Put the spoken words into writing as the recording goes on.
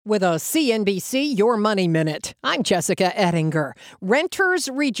With a CNBC Your Money Minute, I'm Jessica Ettinger. Renters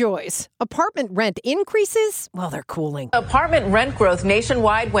rejoice. Apartment rent increases? Well, they're cooling. Apartment rent growth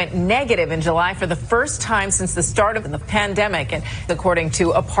nationwide went negative in July for the first time since the start of the pandemic, and according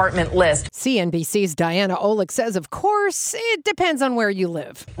to Apartment List. CNBC's Diana Olick says, of course, it depends on where you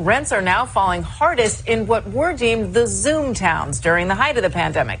live. Rents are now falling hardest in what were deemed the Zoom towns during the height of the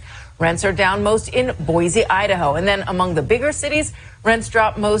pandemic. Rents are down most in Boise, Idaho. And then among the bigger cities, rents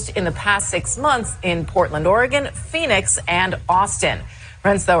dropped most in the past 6 months in Portland, Oregon, Phoenix, and Austin.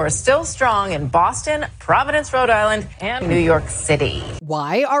 Rents, though, are still strong in Boston, Providence, Rhode Island, and New York City.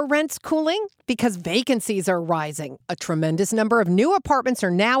 Why are rents cooling? Because vacancies are rising. A tremendous number of new apartments are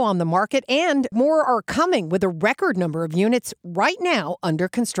now on the market, and more are coming with a record number of units right now under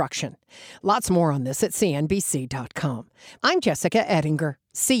construction. Lots more on this at CNBC.com. I'm Jessica Ettinger,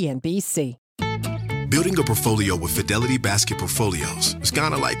 CNBC. Building a portfolio with Fidelity Basket Portfolios is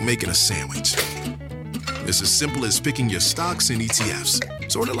kind of like making a sandwich. It's as simple as picking your stocks and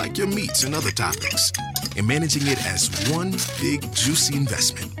ETFs, sort of like your meats and other toppings, and managing it as one big, juicy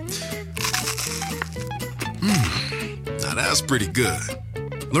investment. Now that's pretty good.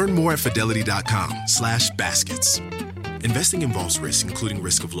 Learn more at Fidelity.com/baskets. Investing involves risk, including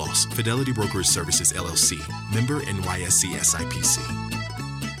risk of loss. Fidelity Brokerage Services, LLC. Member NYSE SIPC.